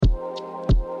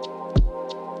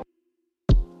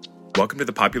Welcome to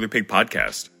the Popular Pig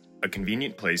Podcast, a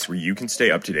convenient place where you can stay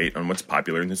up to date on what's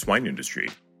popular in the swine industry.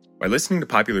 By listening to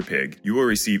Popular Pig, you will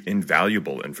receive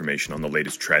invaluable information on the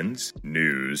latest trends,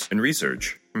 news, and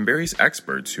research from various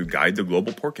experts who guide the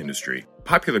global pork industry.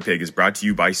 Popular Pig is brought to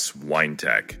you by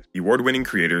SwineTech, the award-winning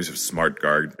creators of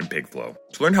SmartGuard and PigFlow.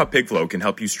 To learn how PigFlow can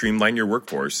help you streamline your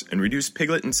workforce and reduce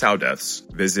piglet and sow deaths,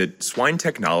 visit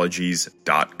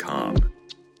swinetechnologies.com.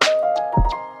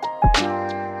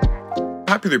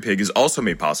 Popular Pig is also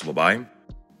made possible by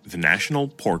the National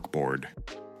Pork Board,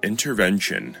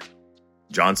 Intervention,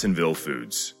 Johnsonville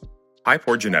Foods, High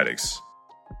Pork Genetics,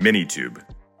 Minitube,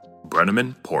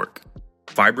 Brenneman Pork,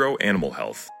 Fibro Animal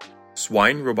Health,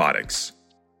 Swine Robotics,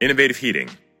 Innovative Heating,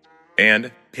 and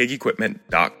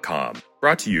PigEquipment.com.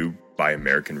 Brought to you by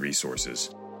American Resources.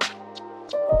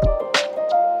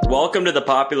 Welcome to the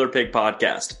Popular Pig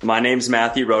Podcast. My name's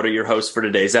Matthew Rhoda, your host for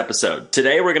today's episode.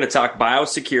 Today we're going to talk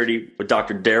biosecurity with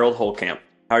Dr. Daryl Holtkamp.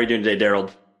 How are you doing today, Daryl?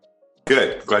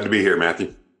 Good. Glad to be here, Matthew.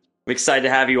 I'm excited to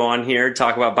have you on here to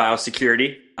talk about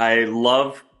biosecurity. I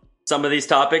love some of these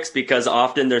topics because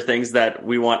often they're things that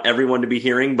we want everyone to be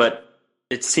hearing, but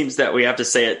it seems that we have to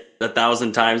say it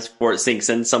 1,000 times before it sinks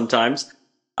in sometimes.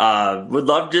 Would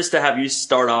love just to have you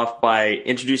start off by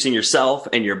introducing yourself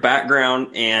and your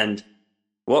background and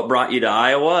what brought you to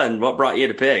Iowa and what brought you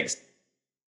to pigs?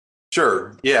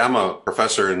 Sure. Yeah, I'm a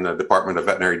professor in the Department of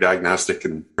Veterinary Diagnostic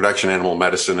and Production Animal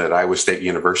Medicine at Iowa State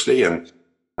University, and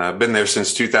I've been there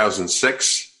since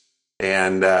 2006.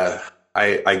 And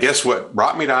I guess what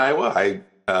brought me to Iowa,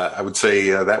 I would say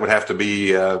that would have to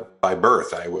be by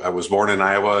birth. I was born in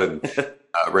Iowa and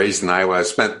raised in Iowa. I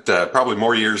spent probably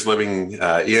more years living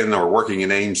in or working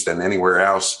in Ames than anywhere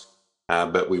else.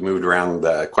 But we moved around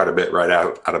quite a bit right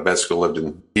out of vet school, lived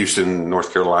in Houston,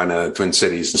 North Carolina, Twin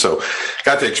Cities. And so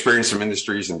got to experience some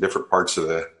industries in different parts of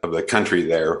the country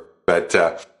there. But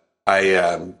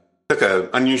I took an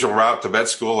unusual route to vet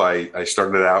school. I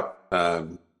started out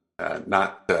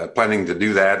not planning to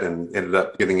do that and ended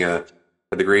up getting a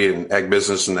degree in ag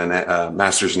business and then a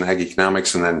master's in ag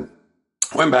economics, and then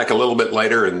went back a little bit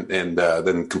later and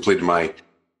then completed my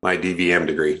DVM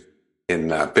degree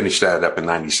and finished that up in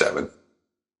 97.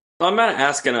 Well, I'm going to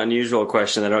ask an unusual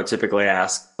question that I don't typically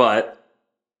ask, but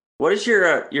what is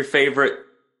your favorite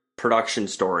production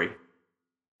story?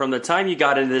 From the time you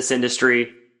got into this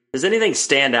industry, does anything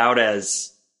stand out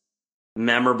as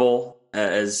memorable,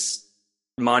 as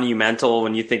monumental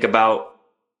when you think about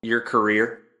your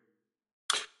career?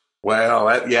 Well,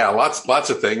 lots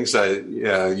of things.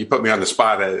 You put me on the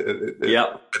spot.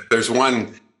 Yep. There's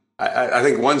one. I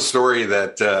think one story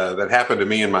that happened to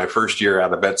me in my first year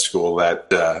out of vet school that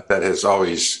has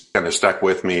always kind of stuck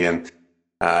with me, and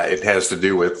it has to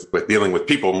do with dealing with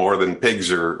people more than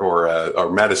pigs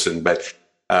or medicine. But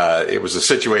it was a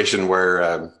situation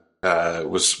where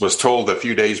was told a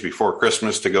few days before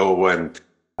Christmas to go and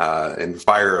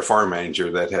fire a farm manager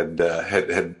that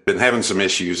had been having some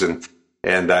issues,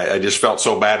 and I just felt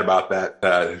so bad about that,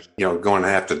 going to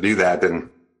have to do that,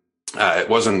 and it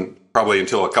wasn't probably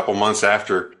until a couple months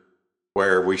after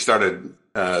where we started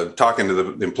talking to the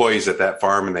employees at that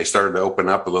farm, and they started to open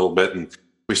up a little bit, and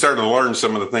we started to learn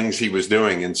some of the things he was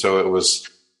doing. And so it was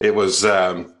he was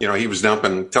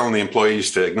telling the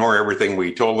employees to ignore everything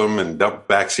we told them and dump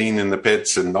vaccine in the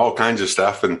pits and all kinds of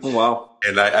stuff. And wow.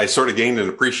 And I sort of gained an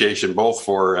appreciation both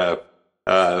for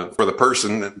the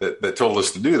person that told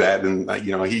us to do that, and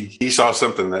he saw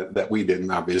something that we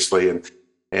didn't, obviously,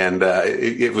 and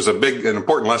it was an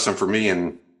important lesson for me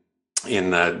in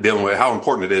dealing with how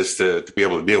important it is to be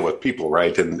able to deal with people,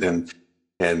 right, and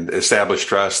establish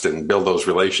trust and build those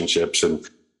relationships. And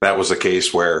that was a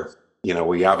case where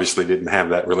we obviously didn't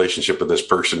have that relationship with this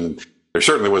person. There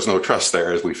certainly was no trust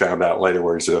there, as we found out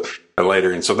later. And so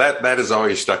that has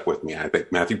always stuck with me. I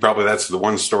think, Matthew, probably that's the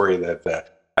one story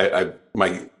that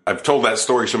I've told that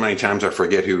story so many times I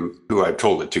forget who I've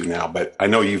told it to now, but I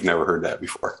know you've never heard that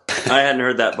before. I hadn't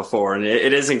heard that before, and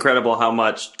it is incredible how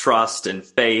much trust and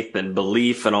faith and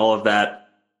belief and all of that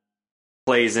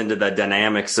plays into the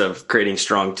dynamics of creating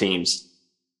strong teams.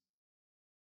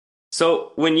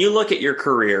 So when you look at your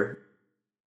career,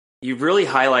 you've really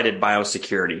highlighted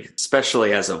biosecurity,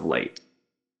 especially as of late.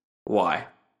 Why?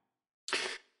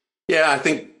 Yeah, I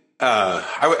think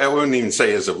I wouldn't even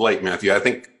say as of late, Matthew. I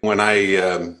think when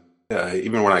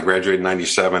even when I graduated in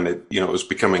 97, it was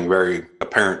becoming very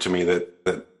apparent to me that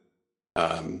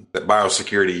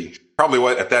biosecurity probably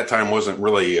at that time wasn't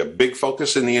really a big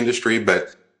focus in the industry,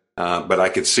 but I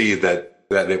could see that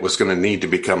it was going to need to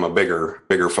become a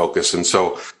bigger focus. And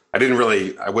so I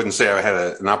wouldn't say I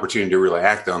had an opportunity to really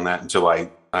act on that until I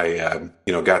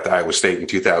got to Iowa State in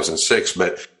 2006.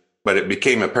 But but it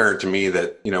became apparent to me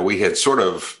that, we had sort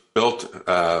of built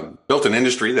an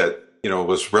industry that,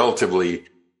 was relatively,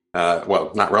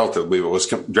 not relatively, but was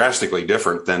drastically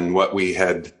different than what we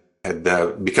had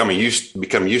become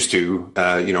used to,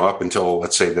 up until,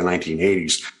 let's say, the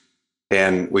 1980s.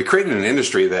 And we created an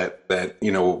industry that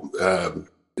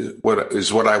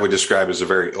what I would describe as a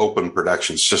very open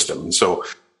production system. And so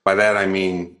by that, I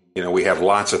mean, we have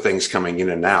lots of things coming in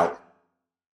and out.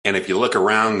 And if you look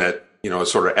around at,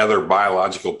 sort of other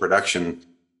biological production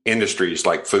industries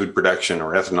like food production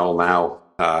or ethanol now,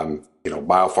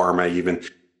 biopharma even,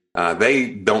 they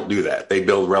don't do that. They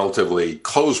build relatively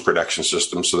closed production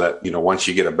systems so that, once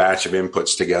you get a batch of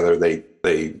inputs together, they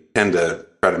tend to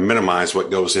try to minimize what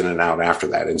goes in and out after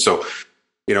that. And so,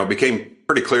 it became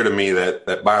pretty clear to me that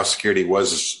biosecurity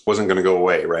wasn't going to go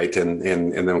away, right? And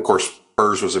then of course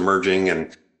PRRS was emerging,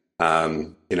 and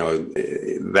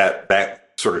that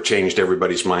sort of changed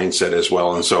everybody's mindset as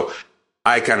well. And so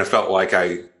I kind of felt like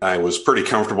I was pretty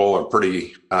comfortable or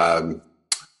pretty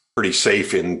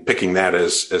safe in picking that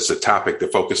as a topic to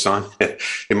focus on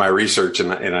in my research,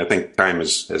 and I think time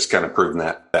has kind of proven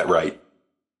that right.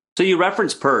 So you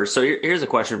referenced PRRS. So here's a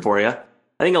question for you.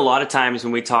 I think a lot of times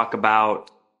when we talk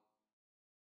about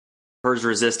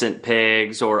PRRS-resistant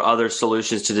pigs or other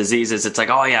solutions to diseases, it's like,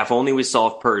 oh yeah, if only we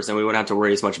solved PRRS, then we wouldn't have to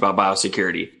worry as much about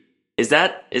biosecurity. Is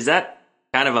that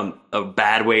kind of a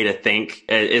bad way to think?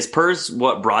 Is PRRS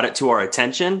what brought it to our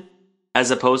attention as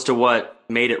opposed to what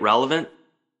made it relevant?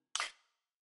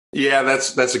 Yeah,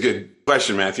 that's a good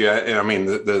question, Matthew. I mean,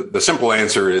 the simple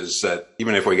answer is that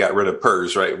even if we got rid of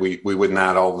PRRS, right, we would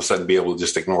not all of a sudden be able to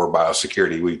just ignore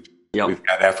biosecurity. We've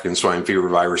got African swine fever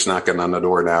virus knocking on the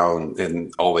door now,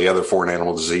 and all the other foreign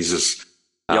animal diseases.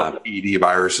 PED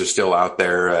virus is still out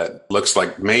there. Looks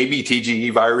like maybe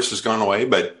TGE virus has gone away,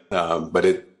 but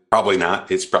it probably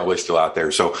not. It's probably still out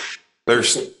there. So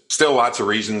there's still lots of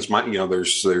reasons.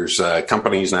 There's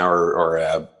companies now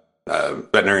or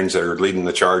veterinarians that are leading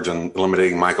the charge on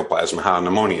eliminating mycoplasma hive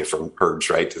pneumonia from herds,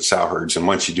 right, to sow herds. And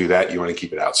once you do that, you want to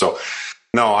keep it out. So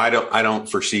no, I don't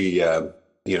foresee,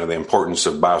 the importance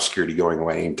of biosecurity going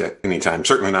away anytime,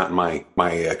 certainly not in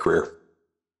my career.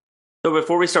 So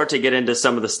before we start to get into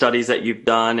some of the studies that you've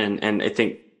done and I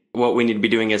think what we need to be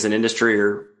doing as an industry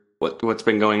or what's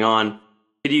been going on,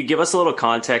 could you give us a little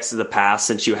context of the past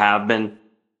since you have been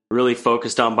really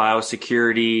focused on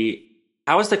biosecurity?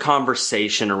 How has the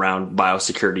conversation around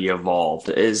biosecurity evolved?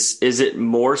 Is it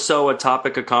more so a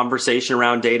topic of conversation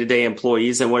around day-to-day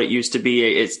employees than what it used to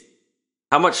be?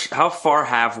 How far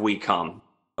have we come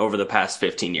over the past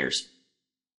 15 years?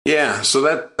 Yeah,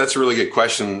 so that's a really good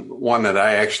question. One that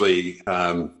I actually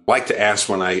like to ask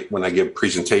when I give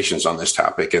presentations on this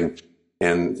topic, and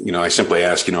I simply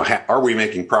ask, are we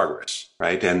making progress,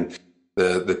 right? And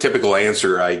the typical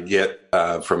answer I get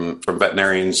from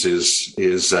veterinarians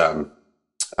is kind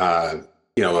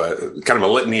of a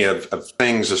litany of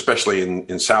things, especially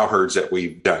in sow herds that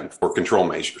we've done for control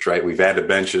measures, right? We've added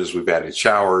benches, we've added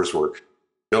showers, we're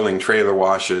building trailer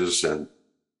washes, and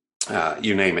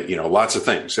you name it, lots of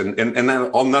things. And then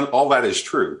all that is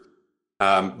true.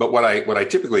 But what I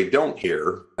typically don't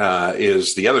hear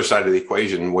is the other side of the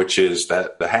equation, which is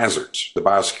that the hazards, the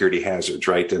biosecurity hazards,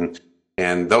 right?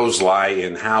 And those lie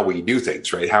in how we do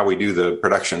things, right? How we do the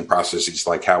production processes,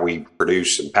 like how we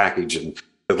produce and package and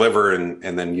deliver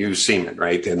and then use semen,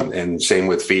 right? And same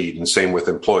with feed and same with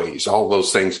employees, all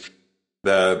those things,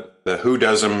 the who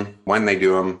does them, when they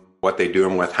do them, what they do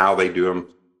them with, how they do them,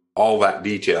 all that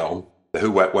detail, the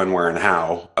who, what, when, where, and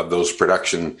how of those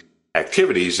production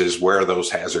activities is where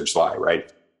those hazards lie,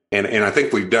 right? And I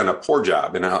think we've done a poor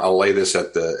job, and I'll lay this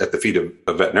at the feet of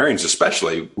veterinarians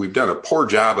especially. We've done a poor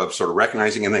job of sort of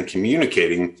recognizing and then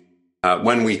communicating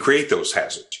when we create those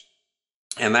hazards,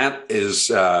 and that has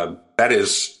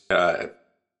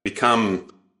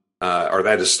become or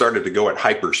that has started to go at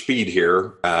hyper speed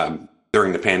here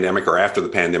during the pandemic or after the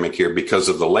pandemic here because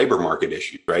of the labor market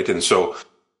issues, right? And so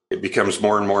it becomes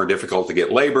more and more difficult to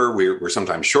get labor. We're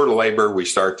sometimes short of labor. We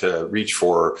start to reach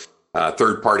for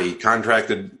third-party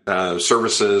contracted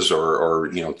services or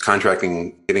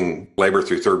getting labor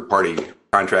through third-party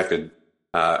contracted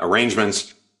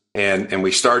arrangements, and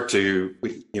we start to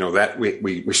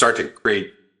we start to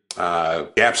create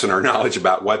gaps in our knowledge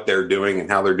about what they're doing and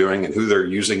how they're doing and who they're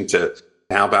using to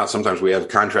help out. Sometimes we have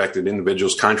contracted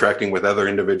individuals contracting with other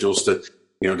individuals to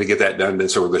get that done. And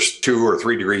so there's 2 or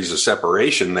 3 degrees of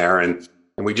separation there, and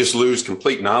we just lose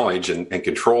complete knowledge and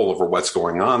control over what's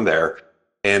going on there.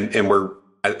 And we're,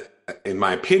 in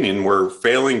my opinion, we're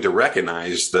failing to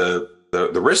recognize the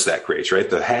risk that creates, right?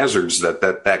 The hazards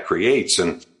that creates.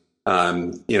 And,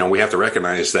 we have to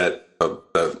recognize that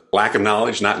the lack of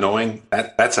knowledge, not knowing,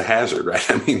 that's a hazard,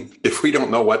 right? I mean, if we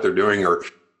don't know what they're doing or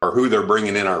who they're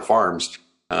bringing in our farms,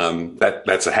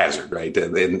 that's a hazard, right?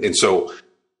 And so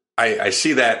I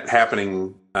see that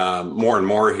happening more and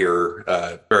more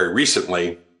here very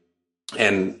recently.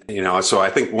 And, so I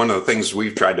think one of the things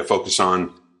we've tried to focus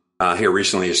on here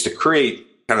recently is to create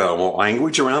kind of a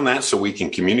language around that so we can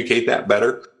communicate that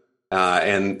better.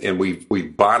 And we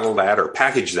bottle that or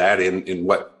package that in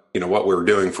what we're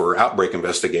doing for outbreak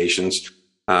investigations.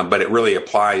 But it really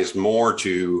applies more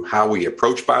to how we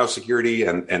approach biosecurity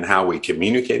and how we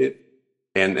communicate it.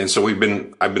 And so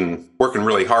I've been working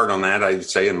really hard on that, I'd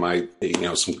say, in my,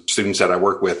 some students that I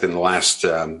work with in the last,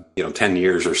 10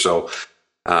 years or so,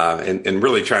 and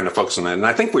really trying to focus on that. And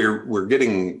I think we're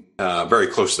getting, very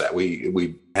close to that.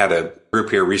 We had a group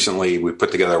here recently. We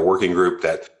put together a working group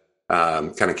that,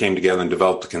 kind of came together and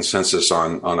developed a consensus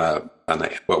on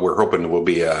what we're hoping will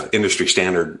be a industry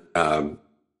standard,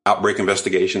 outbreak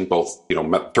investigation, both,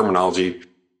 terminology,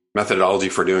 methodology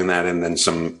for doing that, and then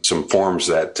some forms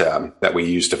that we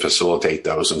use to facilitate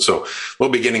those. And so we'll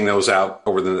be getting those out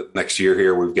over the next year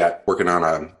here. We've got working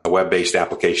on a web-based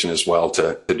application as well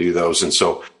to do those. And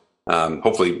so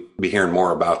hopefully be hearing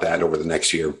more about that over the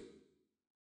next year.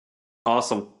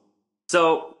 Awesome.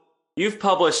 So you've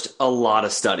published a lot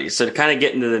of studies. So to kind of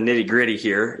get into the nitty-gritty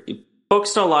here, you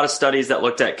focused on a lot of studies that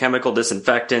looked at chemical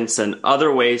disinfectants and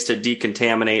other ways to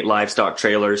decontaminate livestock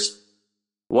trailers.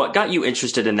 What got you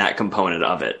interested in that component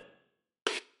of it?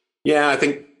 Yeah, I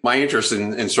think my interest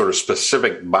in sort of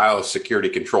specific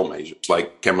biosecurity control measures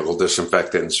like chemical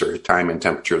disinfectants or time and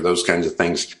temperature, those kinds of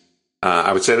things,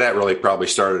 I would say that really probably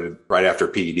started right after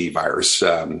PED virus.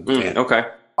 Okay.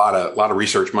 A lot of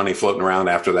research money floating around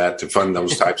after that to fund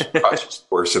those types of projects, of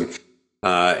course. And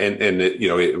it,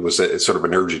 it was sort of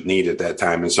an urgent need at that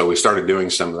time. And so we started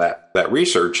doing some of that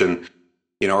research. And,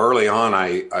 early on,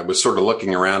 I was sort of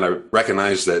looking around. I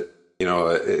recognized that,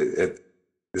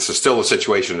 this is still a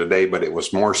situation today, but it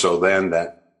was more so then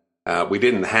that we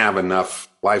didn't have enough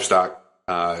livestock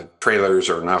trailers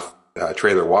or enough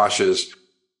trailer washes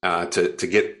to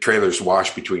get trailers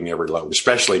washed between every load,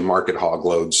 especially market hog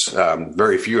loads.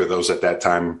 Very few of those at that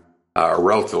time, or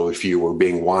relatively few, were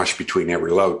being washed between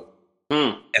every load.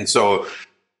 And so,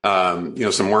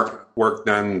 some work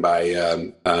done by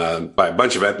a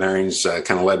bunch of veterinarians,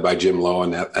 kind of led by Jim Lowe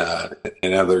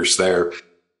and others there,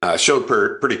 showed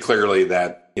pretty clearly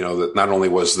that, that not only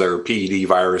was there PED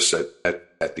virus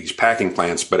at these packing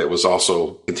plants, but it was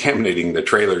also contaminating the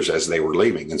trailers as they were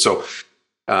leaving. And so,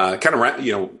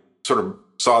 sort of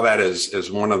saw that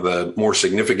as one of the more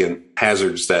significant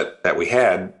hazards that we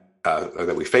had,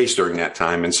 that we faced during that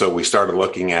time. And so we started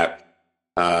looking at,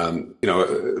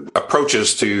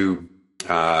 approaches to,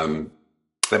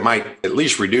 that might at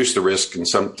least reduce the risk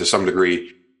to some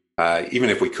degree, even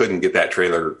if we couldn't get that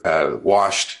trailer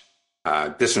washed,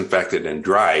 disinfected, and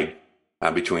dried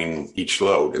between each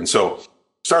load. And so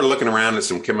started looking around at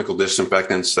some chemical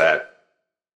disinfectants that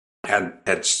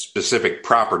had specific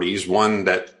properties. One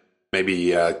that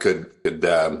maybe could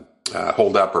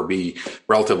hold up or be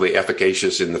relatively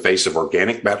efficacious in the face of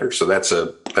organic matter. So that's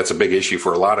a big issue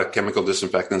for a lot of chemical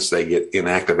disinfectants. They get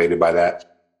inactivated by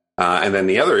that. And then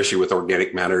the other issue with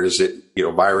organic matter is that,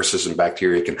 viruses and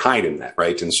bacteria can hide in that,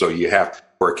 right? And so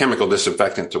for a chemical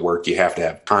disinfectant to work, you have to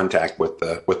have contact with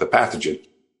the pathogen.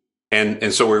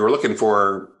 And so we were looking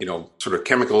for, sort of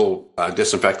chemical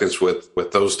disinfectants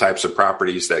with those types of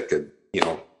properties that could,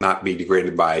 not be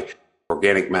degraded by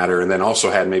organic matter, and then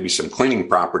also had maybe some cleaning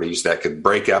properties that could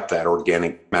break up that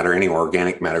organic matter, any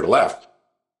organic matter left.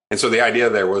 And so the idea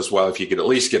there was, well, if you could at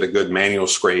least get a good manual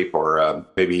scrape or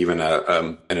maybe even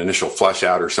an initial flush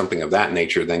out or something of that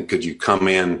nature, then could you come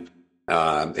in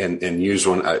and use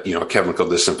one, a chemical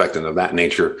disinfectant of that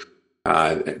nature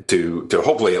to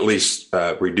hopefully at least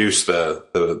reduce the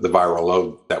viral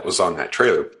load that was on that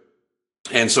trailer.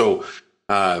 And so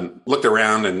looked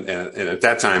around and at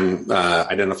that time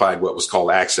identified what was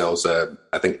called ACCELS.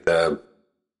 I think the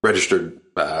registered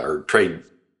or trade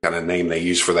kind of name they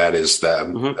use for that is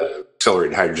the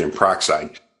accelerated hydrogen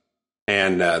peroxide.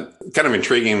 And kind of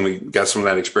intriguing. We got some of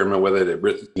that experiment with it.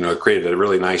 It created a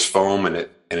really nice foam, and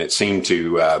it seemed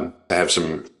to have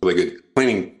some really good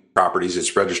cleaning properties.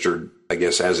 It's registered, I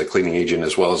guess, as a cleaning agent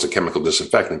as well as a chemical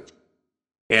disinfectant.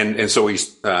 And so we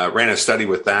ran a study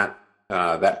with that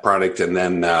product, and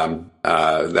then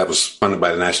that was funded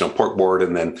by the National Pork Board,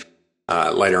 and then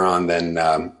later on,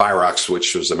 Virox,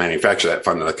 which was the manufacturer, that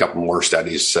funded a couple more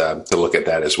studies to look at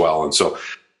that as well. And so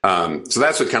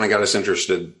that's what kind of got us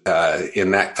interested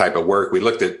in that type of work. We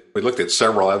looked at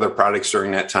several other products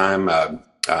during that time.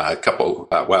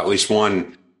 At least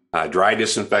one dry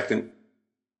disinfectant,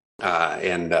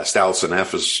 and Stalosin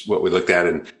F is what we looked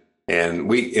at. And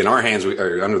we, in our hands,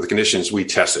 or under the conditions, we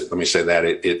tested. Let me say that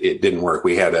it didn't work.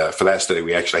 We had for that study,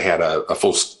 we actually had a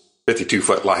full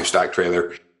 52-foot livestock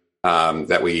trailer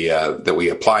that we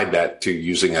applied that to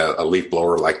using a leaf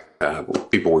blower like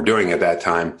people were doing at that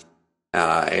time.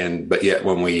 But yet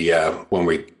when we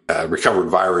recovered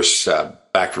virus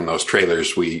back from those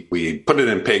trailers, we put it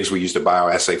in pigs. We used a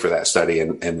bioassay for that study,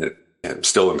 and it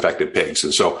still infected pigs.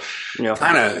 And so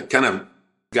kind of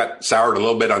got soured a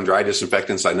little bit on dry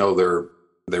disinfectants. I know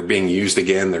they're being used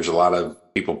again. There's a lot of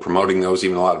people promoting those.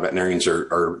 Even a lot of veterinarians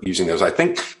are using those. I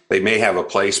think they may have a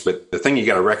place, but the thing you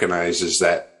got to recognize is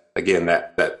that, again,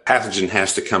 that pathogen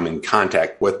has to come in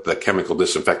contact with the chemical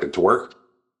disinfectant to work.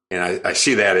 And I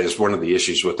see that as one of the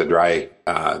issues with the dry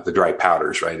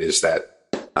powders, right? Is that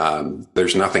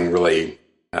there's nothing really,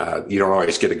 you don't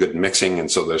always get a good mixing,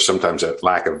 and so there's sometimes a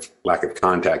lack of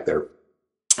contact there.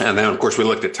 And then, of course, we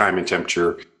looked at time and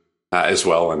temperature as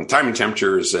well. And time and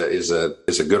temperature is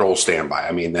a good old standby.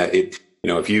 I mean, that if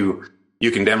you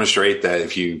can demonstrate that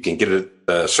if you can get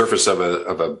the surface of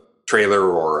a trailer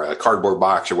or a cardboard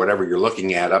box or whatever you're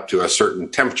looking at up to a certain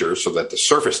temperature, so that the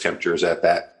surface temperature is at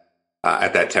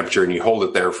that temperature, and you hold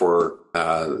it there for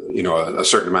a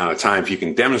certain amount of time. If you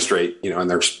can demonstrate, and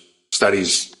there's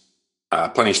studies,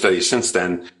 plenty of studies since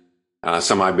then.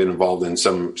 Some I've been involved in,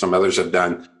 some others have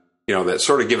done. That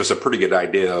sort of give us a pretty good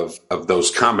idea of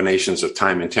those combinations of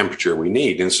time and temperature we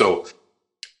need. And so,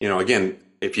 again,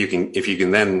 if you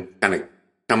can then kind of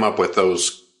come up with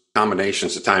those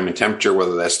combinations of time and temperature,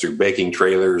 whether that's through baking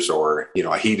trailers or,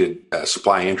 a heated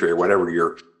supply entry or whatever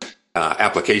your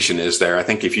application is there. I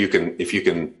think if you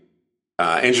can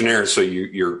engineer it so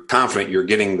you're confident you're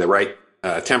getting the right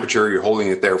temperature, you're holding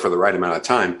it there for the right amount of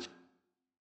time.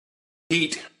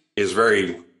 Heat is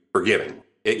very forgiving.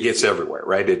 It gets everywhere,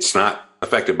 right? It's not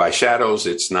affected by shadows.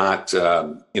 It's not,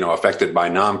 affected by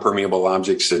non-permeable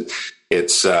objects. It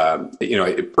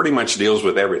pretty much deals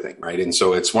with everything, right? And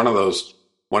so it's one of those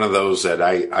that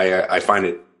I find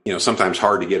it, sometimes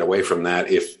hard to get away from that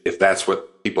if that's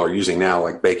what people are using now,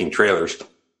 like baking trailers.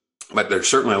 But there's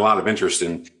certainly a lot of interest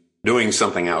in doing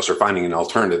something else or finding an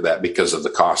alternative that because of the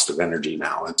cost of energy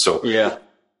now. And so, yeah,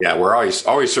 we're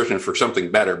always searching for something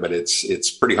better, but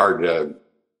it's pretty hard to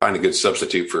find a good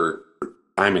substitute for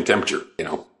time and temperature,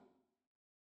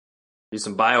 Use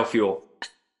some biofuel.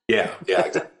 Yeah,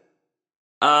 exactly.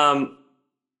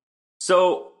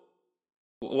 So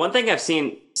one thing I've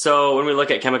seen, so when we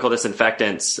look at chemical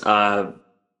disinfectants, back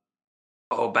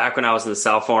when I was in the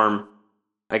sow farm,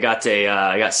 I got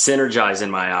Synergize in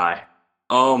my eye.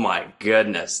 Oh my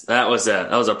goodness. That was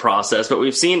a process, but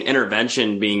we've seen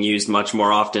intervention being used much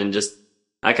more often. Just,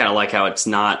 I kind of like how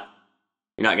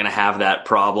you're not going to have that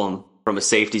problem from a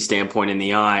safety standpoint in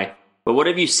the eye. But what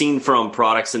have you seen from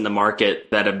products in the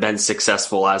market that have been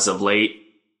successful as of late?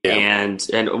 Yeah. And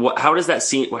how does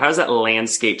that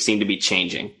landscape seem to be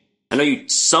changing? I know you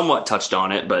somewhat touched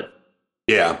on it, but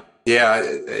yeah,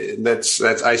 that's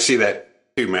I see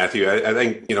that too, Matthew. I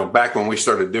think back when we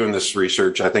started doing this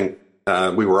research, I think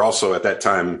we were also at that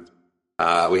time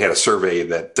we had a survey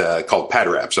that called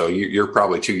PADRAP. So you're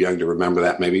probably too young to remember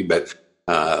that, maybe, but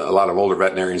a lot of older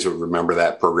veterinarians would remember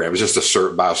that program. It was just a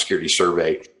biosecurity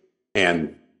survey.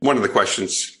 And one of the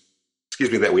questions,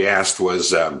 that we asked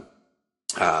was, what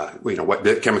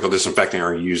chemical disinfectant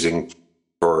are you using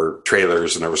for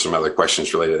trailers? And there were some other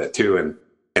questions related to that too.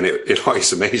 And it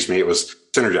always amazed me. It was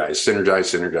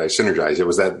Synergize. It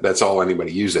was that's all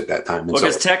anybody used at that time.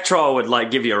 Because Tektrol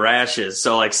would give you rashes.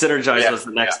 So Synergize was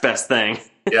the next best thing.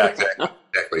 Yeah,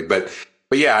 exactly. But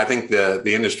yeah, I think the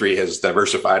industry has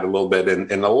diversified a little bit,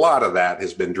 and a lot of that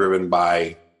has been driven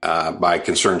by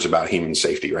concerns about human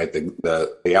safety, right?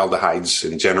 The aldehydes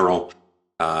in general,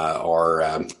 or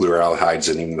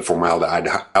fluoraldehydes, and even the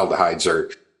formaldehydes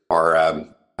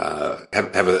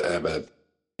have a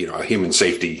human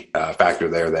safety factor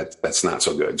there that's not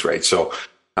so good, right? So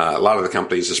a lot of the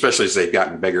companies, especially as they've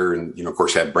gotten bigger and of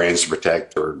course have brands to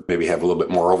protect, or maybe have a little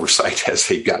bit more oversight as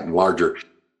they've gotten larger.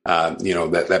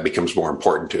 That becomes more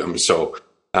important to them. So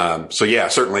yeah,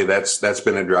 certainly that's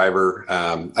been a driver.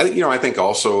 I think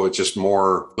also it's just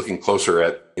more looking closer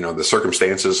at, the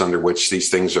circumstances under which these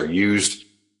things are used.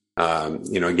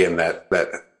 Again,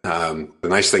 the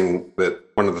nice thing that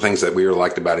one of the things that we really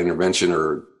liked about Intervention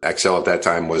or Excel at that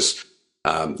time was,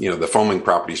 the foaming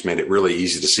properties made it really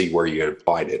easy to see where you had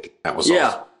applied it. That was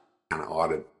also kind of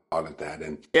audit that.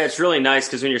 And yeah, it's really nice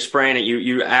because when you're spraying it,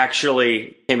 you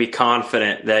actually can be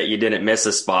confident that you didn't miss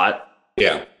a spot.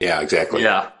 Yeah, exactly.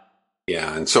 Yeah.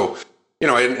 And so,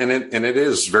 and it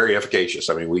is very efficacious.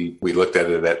 I mean, we looked at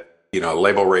it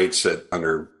label rates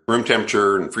under room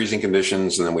temperature and freezing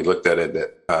conditions, and then we looked at it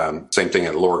at same thing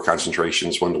at lower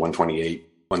concentrations, 1 to 128,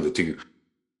 1 to 2,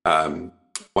 1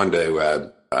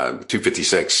 to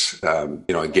 256.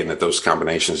 Again at those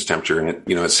combinations of temperature, and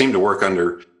it seemed to work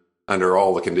under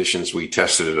all the conditions we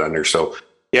tested it under. So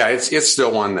yeah, it's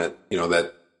still one that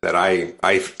that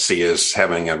I see as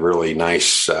having a really nice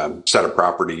set of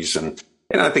properties, and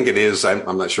I think it is.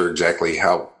 I'm not sure exactly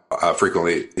how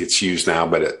frequently it's used now,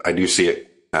 but I do see it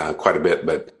quite a bit.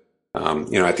 But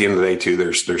at the end of the day, too,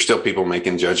 there's still people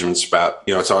making judgments about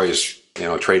it's always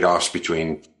trade-offs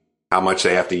between how much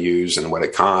they have to use and what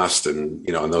it costs, and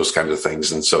and those kinds of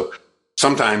things. And so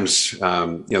sometimes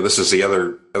this is the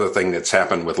other thing that's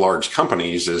happened with large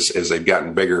companies is as they've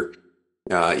gotten bigger.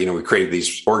 We created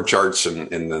these org charts, and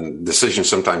the decisions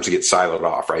sometimes get siloed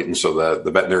off, right? And so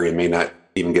the veterinarian may not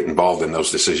even get involved in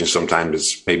those decisions. Sometimes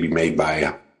it's maybe made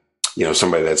by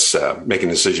somebody that's making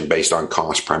a decision based on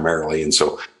cost primarily, and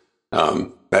so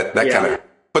that kind of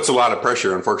puts a lot of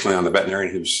pressure, unfortunately, on the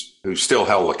veterinarian who's still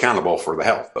held accountable for the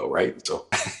health, though, right? So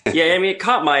yeah, I mean, it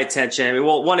caught my attention. I mean,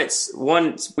 well,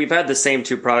 we've had the same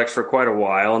two products for quite a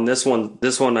while, and this one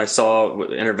I saw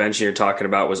intervention you're talking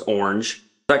about was orange.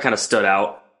 That kind of stood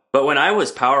out. But when I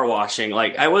was power washing,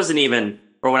 when I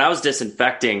was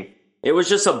disinfecting, it was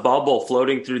just a bubble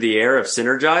floating through the air of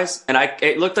Synergize, and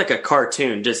it looked like a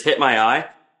cartoon, just hit my eye.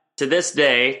 To this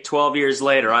day, 12 years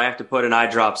later, I have to put in eye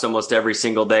drops almost every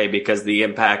single day because the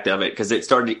impact of it, because it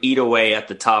started to eat away at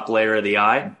the top layer of the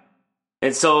eye.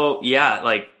 And so, yeah,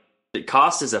 the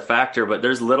cost is a factor, but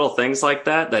there's little things like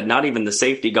that not even the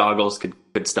safety goggles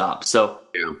could stop. So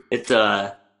it's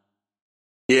and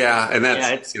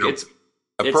that's it's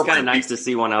kind of nice to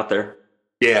see one out there.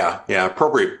 Yeah,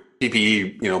 appropriate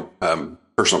PPE,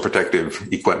 personal protective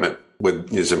equipment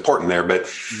is important there. But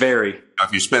very,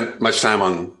 if you spend much time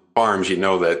on farms,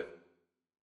 that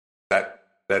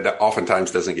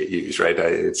oftentimes doesn't get used, right?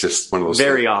 It's just one of those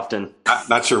very things. Often.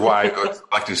 Not sure why I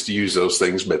like us to use those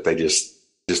things, but they just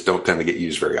don't tend to get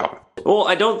used very often. Well,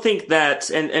 I don't think that,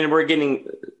 and we're getting,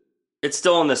 it's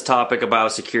still on this topic of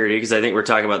biosecurity, because I think we're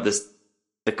talking about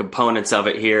the components of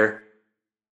it here.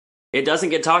 It doesn't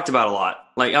get talked about a lot.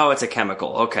 It's a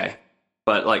chemical. Okay.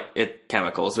 But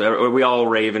chemicals, we all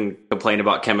rave and complain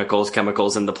about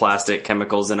chemicals in the plastic,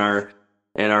 chemicals in our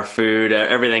food,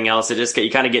 everything else.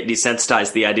 You kind of get desensitized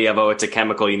to the idea of, it's a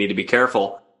chemical, you need to be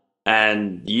careful.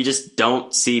 And you just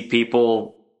don't see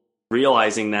people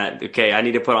realizing that, okay, I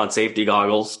need to put on safety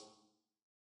goggles.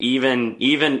 Even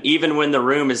when the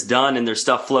room is done and there's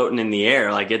stuff floating in the air,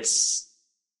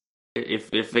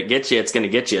 if it gets you, it's going to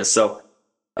get you. So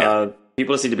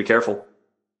people just need to be careful.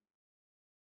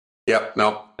 Yep.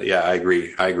 No. Yeah, I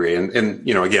agree. And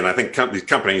again, I think these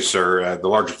companies are the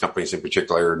larger companies in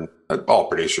particular, and all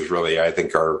producers really, I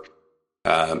think, are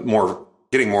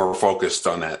getting more focused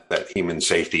on that human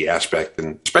safety aspect,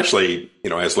 and especially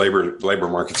as labor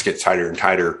markets get tighter and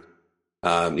tighter.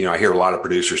 I hear a lot of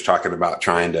producers talking about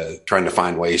trying to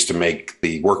find ways to make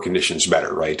the work conditions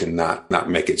better, right, and not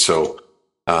make it so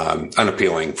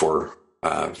unappealing for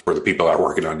the people that are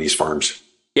working on these farms.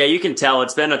 Yeah, you can tell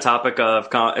it's been a topic of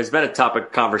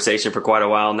conversation for quite a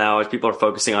while now, as people are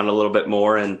focusing on it a little bit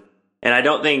more. And I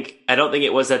don't think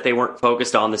it was that they weren't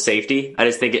focused on the safety. I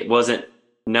just think it wasn't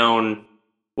known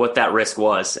what that risk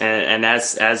was. And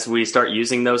as we start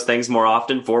using those things more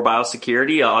often for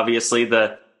biosecurity, obviously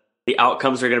the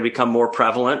outcomes are going to become more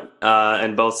prevalent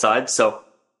in both sides. So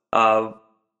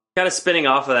kind of spinning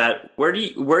off of that, where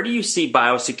do you see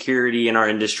biosecurity in our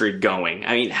industry going?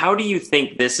 I mean, how do you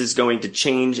think this is going to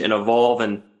change and evolve,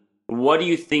 and what do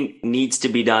you think needs to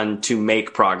be done to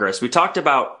make progress? We talked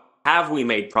about, have we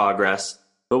made progress,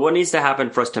 but what needs to happen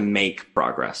for us to make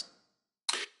progress?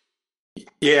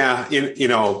 Yeah,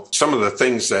 some of the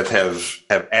things that have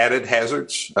added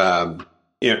hazards.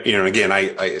 Again,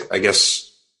 I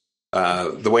guess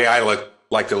the way I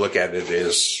like to look at it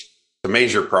is, to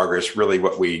measure progress, really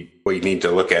what we need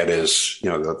to look at is,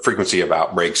 the frequency of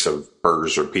outbreaks of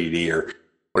PRRS or PD or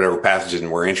whatever pathogen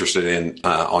we're interested in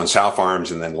on sow farms,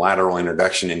 and then lateral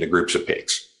introduction into groups of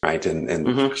pigs, right? And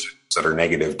that are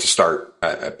negative to start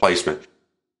at placement.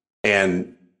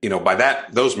 And, by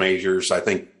those measures, I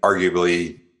think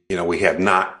arguably, we have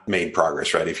not made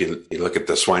progress, right? If you look at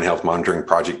the swine health monitoring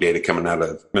project data coming out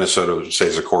of Minnesota,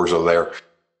 Cesar Corzo there,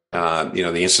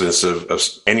 the incidence of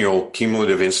annual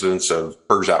cumulative incidence of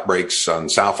PRRS outbreaks on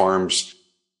sow farms,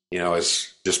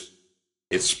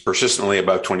 it's persistently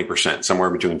above 20%, somewhere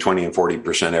between 20 and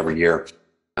 40% every year.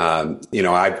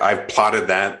 I've plotted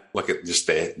that, look at just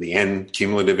the end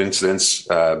cumulative incidence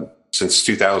since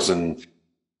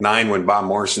 2009 when Bob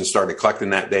Morrison started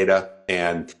collecting that data.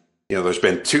 And, there's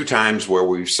been 2 times where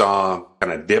we saw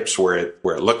kind of dips where it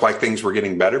looked like things were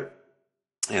getting better,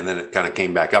 and then it kind of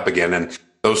came back up again. And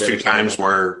those 2 times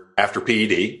were after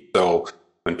PED. So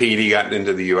when PED got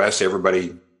into the U.S.,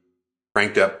 everybody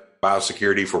cranked up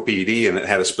biosecurity for PED, and it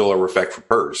had a spillover effect for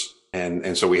PRRS.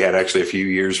 And so we had actually a few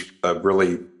years of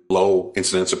really low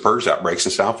incidence of PRRS outbreaks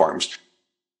in sow farms.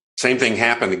 Same thing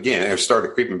happened again. It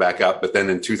started creeping back up, but then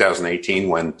in 2018,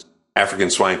 when African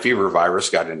swine fever virus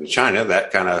got into China,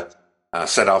 that kind of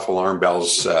set off alarm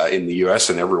bells in the U.S.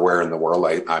 and everywhere in the world,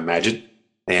 I imagine.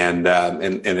 And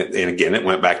again, it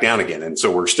went back down again. And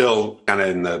so we're still kind of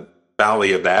in the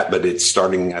valley of that, but it's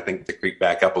starting, I think, to creep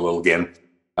back up a little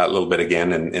bit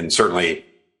again. And certainly,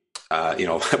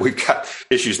 we've got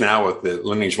issues now with the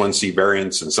lineage 1C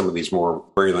variants and some of these more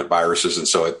virulent viruses. And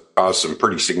so it caused some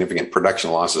pretty significant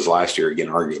production losses last year, again,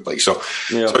 arguably. So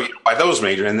by those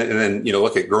major, and then,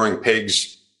 look at growing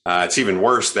pigs, it's even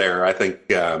worse there. I think,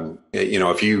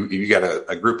 if you got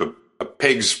a group of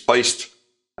pigs placed,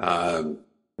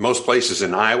 most places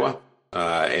in Iowa,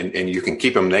 and you can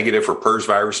keep them negative for PRRS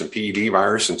virus and PED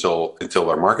virus until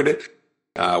they're marketed.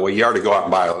 Well, you ought to go out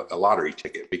and buy a lottery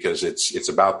ticket, because it's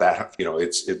about that.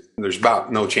 There's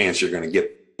about no chance you're going to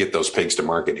get those pigs to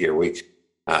market here.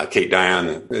 Kate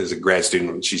Dion is a grad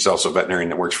student. She's also a veterinarian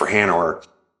that works for Hanover.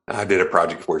 Did a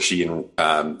project where she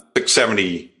took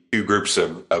 72 groups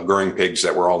of growing pigs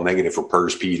that were all negative for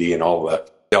PRRS, PED, and all the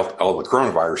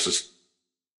coronaviruses.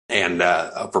 And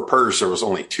for PRRS, there was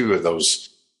only 2 of those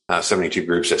 72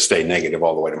 groups that stayed negative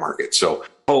all the way to market. So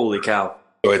holy cow!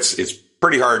 So it's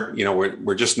pretty hard.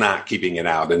 We're just not keeping it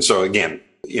out. And so again,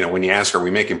 when you ask, are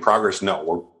we making progress? No,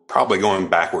 we're probably going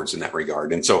backwards in that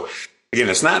regard. And so again,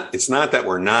 it's not that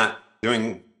we're not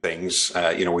doing things.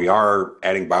 We are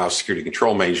adding biosecurity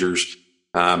control measures.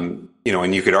 And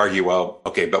you could argue, well,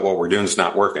 okay, but what we're doing is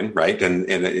not working, right? And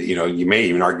you may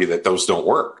even argue that those don't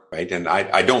work, right? And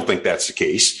I don't think that's the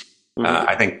case. Mm-hmm.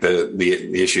 I think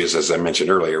the issue is, as I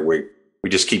mentioned earlier, we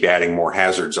just keep adding more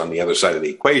hazards on the other side of the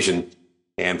equation.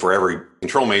 And for every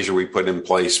control measure we put in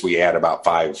place, we add about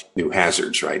 5 new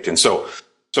hazards, right? And so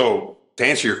to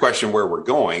answer your question, where we're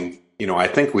going, I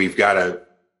think we've got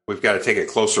to take a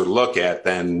closer look at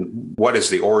then what is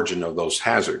the origin of those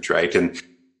hazards, right? And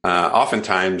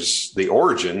oftentimes the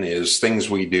origin is things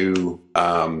we do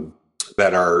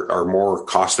that are more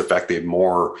cost effective,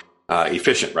 more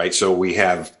efficient, right? So we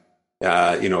have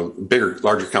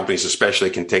larger companies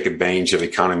especially can take advantage of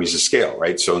economies of scale,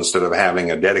 right? So instead of having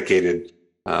a dedicated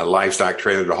livestock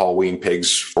trailer to haul wean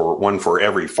pigs for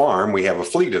every farm, we have a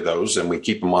fleet of those, and we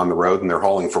keep them on the road, and they're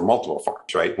hauling for multiple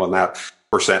farms, right? Well, now, of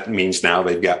course, that means now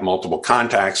they've got multiple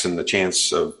contacts, and the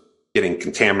chance of getting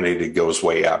contaminated goes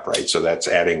way up, right? So that's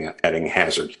adding a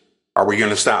hazard. Are we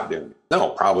going to stop doing it? No,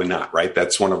 probably not, right?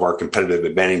 That's one of our competitive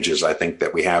advantages, I think,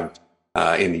 that we have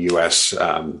in the U.S.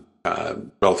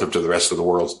 Relative to the rest of the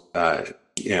world,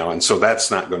 and so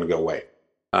that's not going to go away.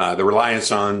 The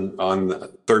reliance on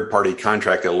third-party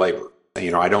contracted labor.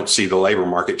 I don't see the labor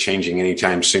market changing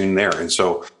anytime soon there. And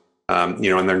so, and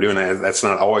they're doing that. That's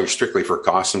not always strictly for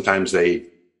cost. Sometimes they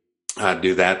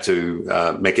do that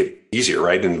to make it easier,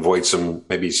 right? And avoid some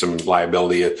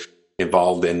liability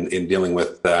involved in dealing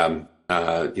with,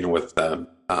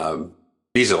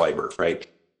 visa labor, right?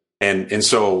 And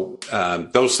so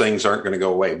those things aren't going to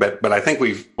go away. But I think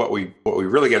what we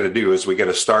really got to do is we got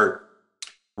to start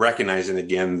recognizing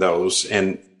again those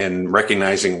and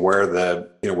recognizing where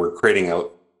we're creating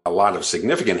a lot of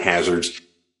significant hazards,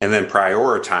 and then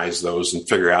prioritize those and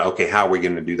figure out, okay, how are we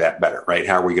going to do that better, right?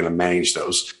 How are we going to manage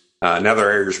those? Another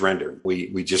area is rendering.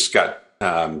 We just got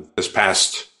this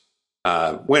past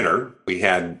winter, we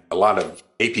had a lot of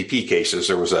APP cases.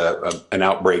 There was an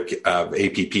outbreak of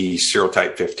APP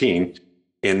serotype 15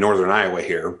 in northern Iowa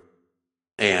here,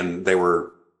 and they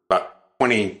were about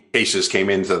 20 cases came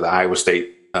into the Iowa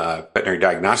State Veterinary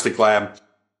Diagnostic Lab,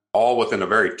 all within a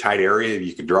very tight area.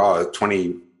 You could draw a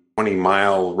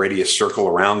 20-mile radius circle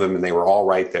around them, and they were all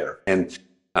right there. And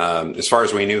as far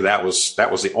as we knew, that was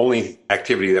the only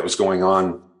activity that was going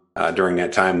on during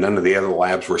that time. None of the other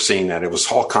labs were seeing that. It was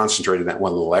all concentrated in that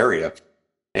one little area.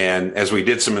 And as we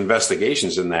did some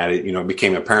investigations in that, it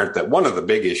became apparent that one of the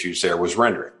big issues there was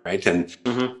rendering, right? And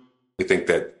we think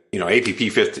that, APP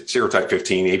serotype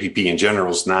 15, APP in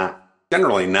general is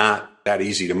generally not that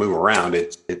easy to move around.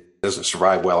 It doesn't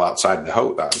survive well outside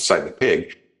the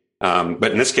pig.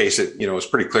 But in this case, it was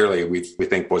pretty clearly we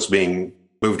think was being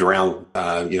moved around,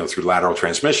 through lateral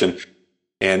transmission,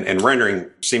 and rendering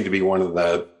seemed to be one of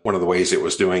the ways it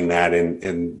was doing that.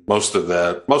 And most of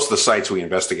the sites we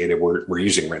investigated were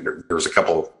using rendering. There was a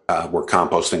couple were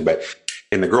composting, but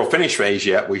In the grow finish phase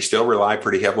yet, we still rely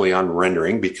pretty heavily on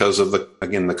rendering because of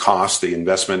the cost, the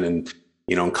investment in,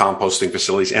 composting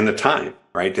facilities and the time,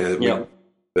 right? The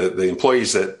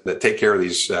employees that take care of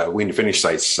these wean to finish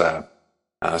sites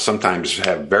sometimes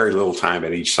have very little time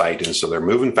at each site. And so they're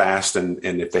moving fast. And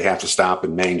if they have to stop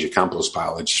and manage a compost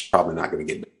pile, it's probably not going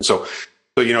to get done. So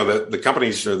the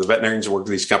companies or the veterinarians who work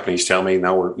with these companies tell me,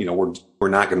 no, we're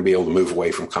not going to be able to move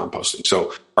away from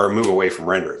composting. Or move away from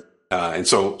rendering. And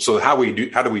so how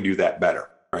do we do that better,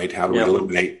 right? How do we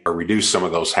eliminate or reduce some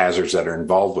of those hazards that are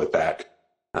involved with that?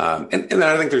 And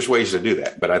I think there's ways to do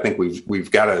that, but I think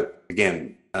we've got to,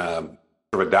 again, sort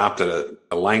of adopt a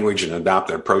language and adopt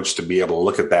an approach to be able to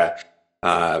look at that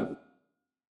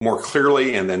more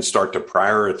clearly, and then start to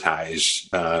prioritize,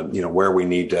 where we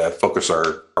need to focus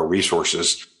our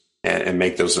resources and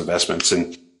make those investments.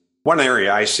 And one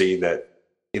area I see that,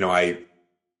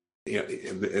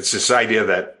 it's this idea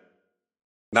that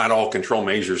not all control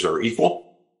measures are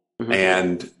equal,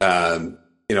 and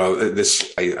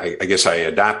this, I guess I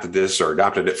adopted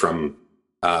it from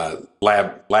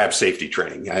lab safety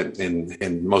training,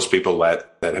 and most people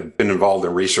that have been involved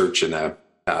in research in a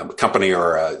company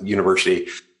or a university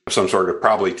of some sort have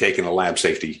probably taken a lab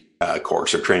safety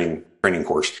course or training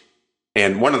course.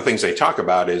 And one of the things they talk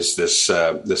about is this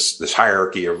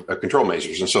hierarchy of control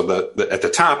measures. And so at the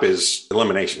top is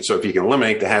elimination. So if you can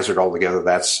eliminate the hazard altogether,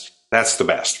 that's the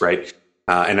best, right?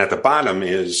 And at the bottom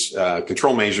is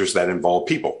control measures that involve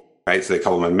people, right? So they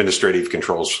call them administrative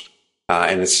controls.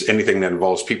 And it's anything that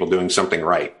involves people doing something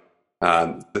right.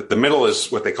 The middle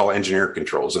is what they call engineered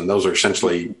controls. And those are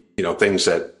essentially, things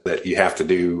that you have to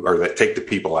do or that take the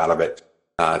people out of it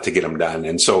to get them done.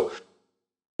 And so,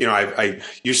 I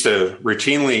used to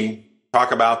routinely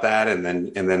talk about that and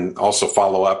then also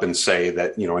follow up and say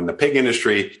that, in the pig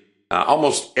industry,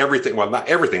 almost everything, well, not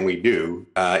everything we do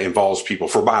involves people,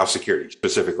 for biosecurity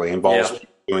specifically, involves people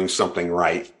doing something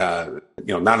right.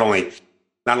 Not only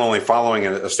following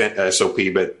a SOP,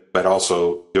 but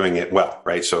also doing it well,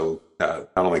 right? So not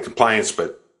only compliance,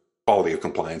 but quality of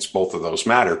compliance, both of those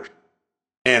matter.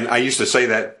 And I used to say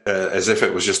that as if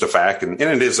it was just a fact, and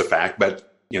it is a fact, but,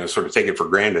 sort of take it for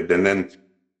granted. And then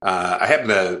I happened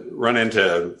to run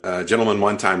into a gentleman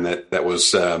one time that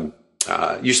was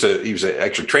he was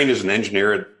actually trained as an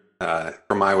engineer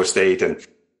from Iowa State, and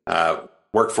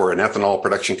worked for an ethanol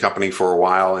production company for a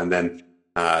while, and then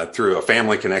through a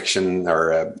family connection,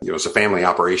 or it was a family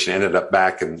operation, ended up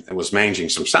back and was managing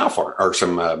some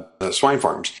some swine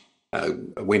farms,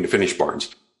 wean to finish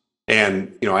barns.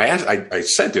 And I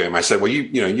said to him, I said, well,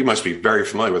 you must be very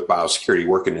familiar with biosecurity,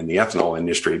 working in the ethanol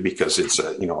industry, because it's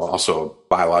also a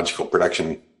biological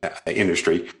production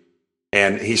industry.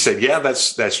 And he said, yeah,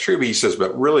 that's true. But he says,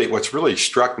 but really, what's really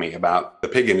struck me about the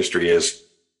pig industry is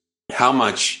how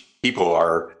much people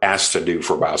are asked to do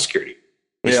for biosecurity.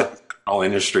 He said, all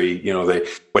industry, he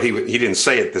didn't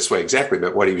say it this way exactly,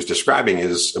 but what he was describing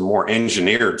is a more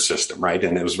engineered system, right?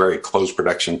 And it was a very closed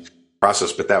production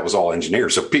process, but that was all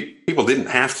engineered. So people didn't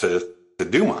have to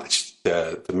do much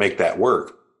to make that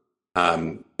work.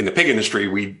 In the pig industry,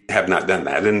 we have not done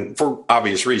that. And for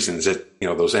obvious reasons,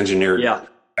 those engineered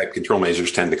type control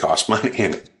measures tend to cost money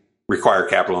and require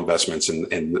capital investments.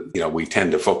 And we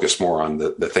tend to focus more on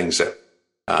the things that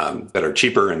are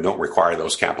cheaper and don't require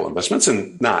those capital investments,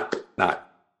 and not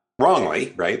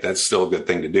wrongly, right? That's still a good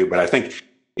thing to do. But I think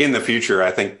in the future,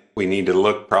 I think we need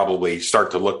to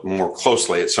start to look more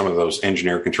closely at some of those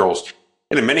engineered controls.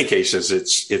 And in many cases, we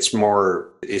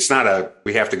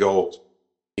have to go,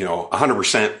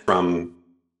 100% from,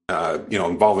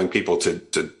 involving people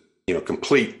to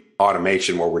complete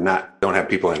automation where don't have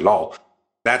people in at all.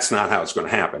 That's not how it's going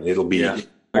to happen. It'll be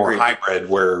more hybrid,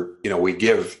 where,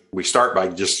 we start by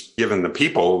just giving the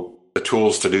people the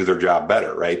tools to do their job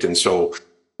better. Right. And so,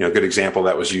 a good example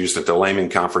that was used at the Layman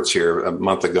conference here a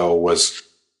month ago was,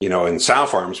 in sow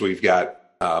farms, we've got,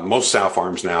 most sow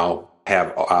farms now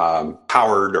have,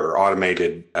 powered or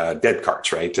automated, dead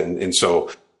carts. Right. And so,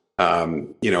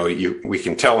 we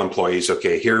can tell employees,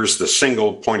 okay, here's the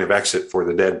single point of exit for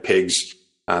the dead pigs,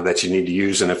 that you need to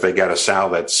use. And if they got a sow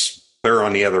that's clear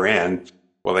on the other end,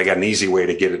 well, they got an easy way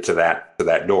to get it to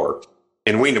that door.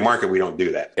 In wean to market, we don't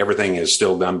do that. Everything is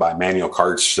still done by manual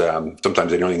carts.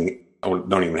 Sometimes they don't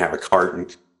even have a cart,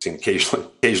 and seen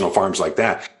occasional farms like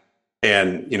that.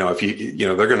 And if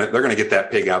they're gonna get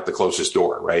that pig out the closest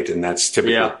door, right? And that's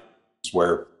typically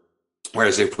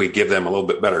whereas if we give them a little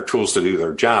bit better tools to do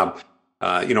their job,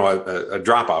 a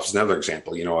drop off is another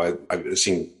example. I've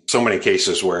seen so many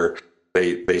cases where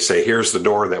they say, here's the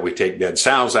door that we take dead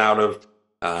sows out of.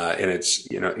 And it's,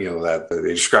 that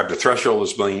they describe the threshold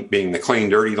as being the clean,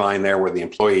 dirty line there, where the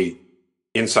employee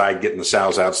inside getting the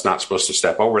sows out. It's not supposed to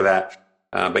step over that,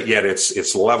 but yet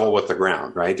it's level with the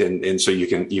ground, right? And so you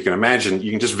can imagine,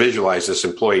 you can just visualize this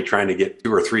employee trying to get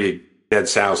 2 or 3 dead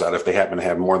sows out if they happen to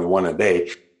have more than one a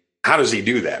day. How does he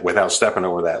do that without stepping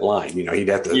over that line? He'd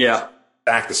have to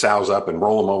back the sows up and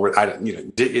roll them over.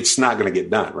 It's not going to get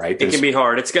done, right? It can be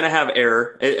hard. It's going to have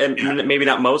error, and maybe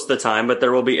not most of the time, but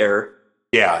there will be error.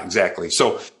 Yeah, exactly.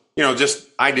 So, just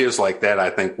ideas like that, I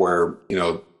think where,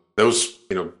 those,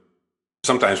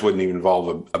 sometimes wouldn't even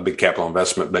involve a big capital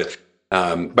investment, but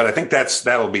I think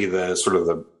that'll be the sort of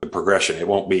the progression. It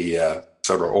won't be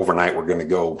sort of overnight. We're going to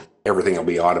go, everything will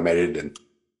be automated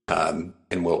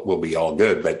and we'll be all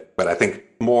good. But I think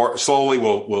more slowly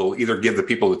we'll either give the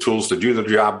people the tools to do the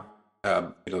job,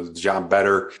 the job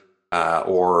better,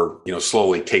 or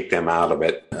slowly take them out of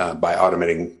it by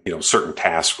automating certain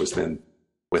tasks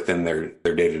within their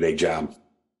day-to-day job.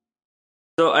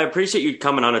 So I appreciate you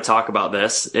coming on to talk about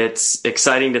this. It's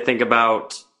exciting to think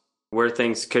about where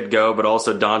things could go, but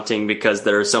also daunting because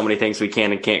there are so many things we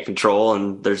can and can't control,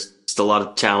 and there's just a lot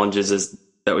of challenges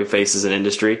that we face as an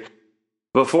industry.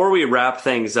 Before we wrap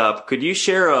things up, could you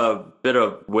share a bit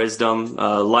of wisdom,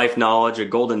 life knowledge, a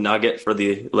golden nugget for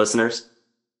the listeners?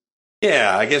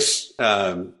 Yeah, I guess,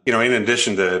 in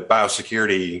addition to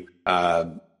biosecurity,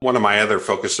 one of my other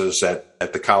focuses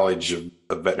at the College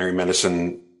of Veterinary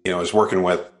Medicine, is working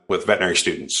with veterinary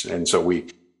students. And so we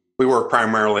work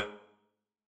primarily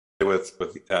with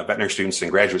veterinary students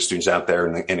and graduate students out there,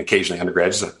 and occasionally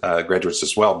undergraduates, graduates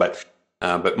as well. But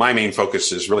my main focus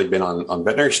has really been on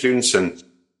veterinary students. And,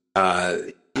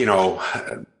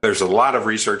 there's a lot of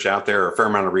research out there, a fair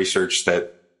amount of research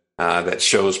that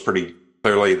shows pretty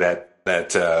clearly that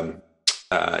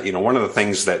one of the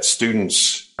things that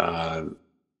students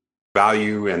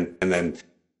value and then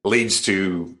leads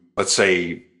to, let's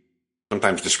say,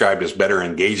 sometimes described as better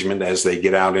engagement as they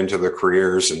get out into their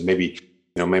careers and maybe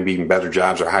even better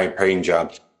jobs or high paying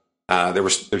jobs.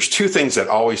 There's 2 things that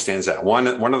always stands out. One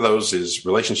of those is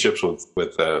relationships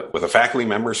with a faculty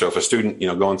member. So if a student,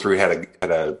 going through had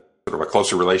a sort of a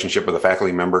closer relationship with a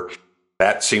faculty member,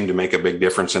 that seemed to make a big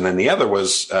difference. And then the other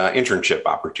was internship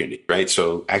opportunity, right?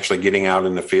 So actually getting out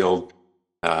in the field,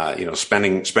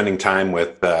 spending time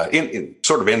with in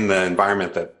the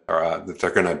environment that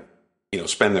they're going to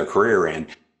spend their career in.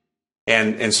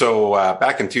 And so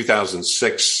back in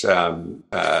 2006,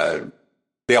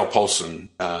 Dale Paulson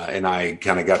and I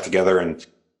kind of got together and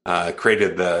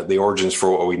created the origins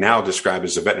for what we now describe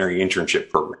as a veterinary internship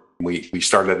program. We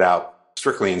started out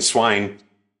strictly in swine,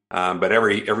 but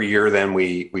every year then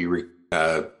we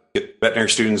get veterinary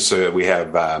students. We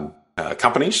have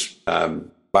companies,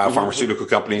 biopharmaceutical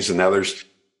companies, and others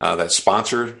that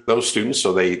sponsor those students.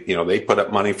 So they put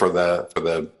up money for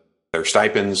their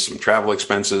stipends, some travel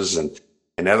expenses, and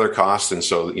other costs. And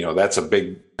so that's a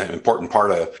big important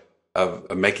part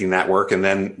of making that work. And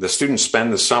then the students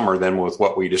spend the summer then with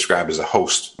what we describe as a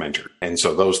host mentor. And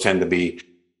so those tend to be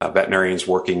veterinarians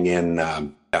working in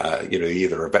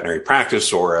either a veterinary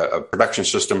practice or a production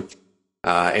system.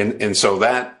 And so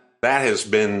that has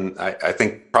been, I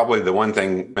think, probably the one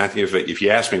thing, Matthew, if you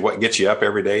ask me what gets you up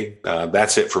every day,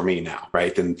 that's it for me now,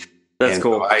 right? And that's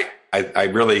cool. I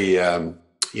really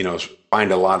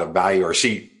find a lot of value, or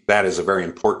see that as a very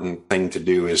important thing to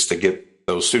do, is to get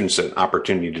those students an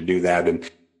opportunity to do that. And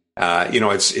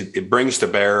it brings to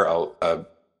bear a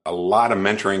lot of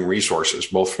mentoring resources,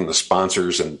 both from the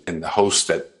sponsors and the hosts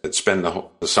that spend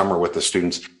the summer with the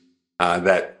students,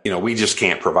 that we just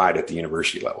can't provide at the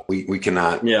university level. We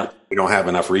cannot. Yeah. We don't have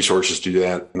enough resources to do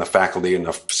that, and the faculty,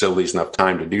 enough facilities, enough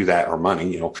time to do that, or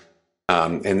money.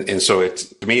 And so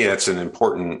to me, that's an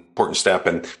important step.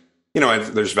 And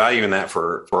there's value in that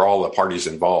for all the parties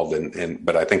involved.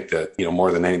 But I think that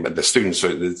more than anybody, the students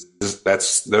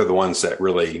they're the ones that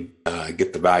really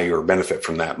get the value or benefit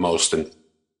from that most. And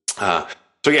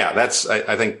that's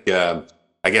I think.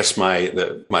 I guess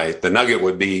the nugget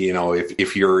would be,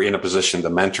 if you're in a position to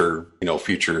mentor,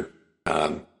 future,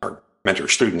 or mentor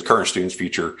students, current students,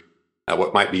 future,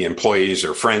 what might be employees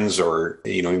or friends or,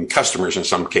 even customers in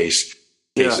some case.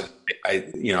 Yeah.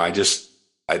 I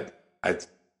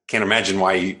can't imagine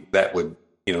why that would,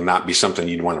 not be something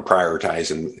you'd want to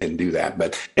prioritize and do that.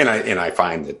 But, and I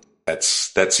find that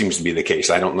seems to be the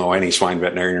case. I don't know any swine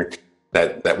veterinarian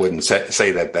that wouldn't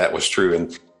say that was true.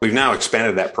 And we've now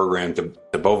expanded that program to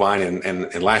bovine,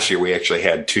 and last year we actually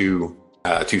had two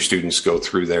students go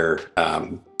through their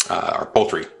our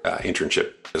poultry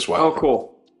internship as well. Oh,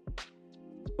 cool.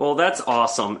 Well, that's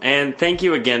awesome. And thank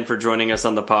you again for joining us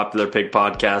on the Popular Pig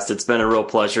Podcast. It's been a real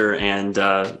pleasure, and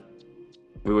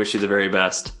we wish you the very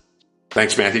best.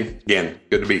 Thanks, Matthew. Again,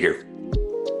 good to be here.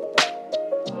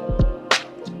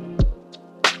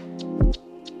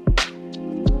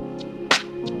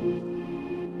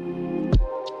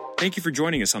 Thank you for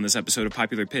joining us on this episode of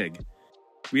Popular Pig.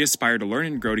 We aspire to learn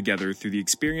and grow together through the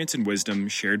experience and wisdom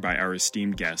shared by our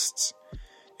esteemed guests.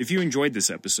 If you enjoyed this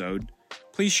episode,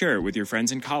 please share it with your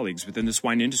friends and colleagues within the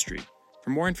swine industry. For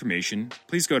more information,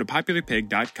 please go to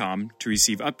popularpig.com to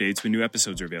receive updates when new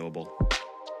episodes are available.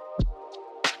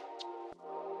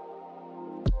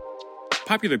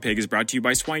 Popular Pig is brought to you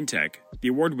by SwineTech, the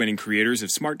award-winning creators of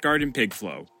SmartGuard and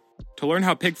PigFlow. To learn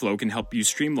how PigFlow can help you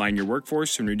streamline your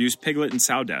workforce and reduce piglet and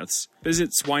sow deaths,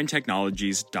 visit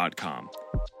swinetechnologies.com.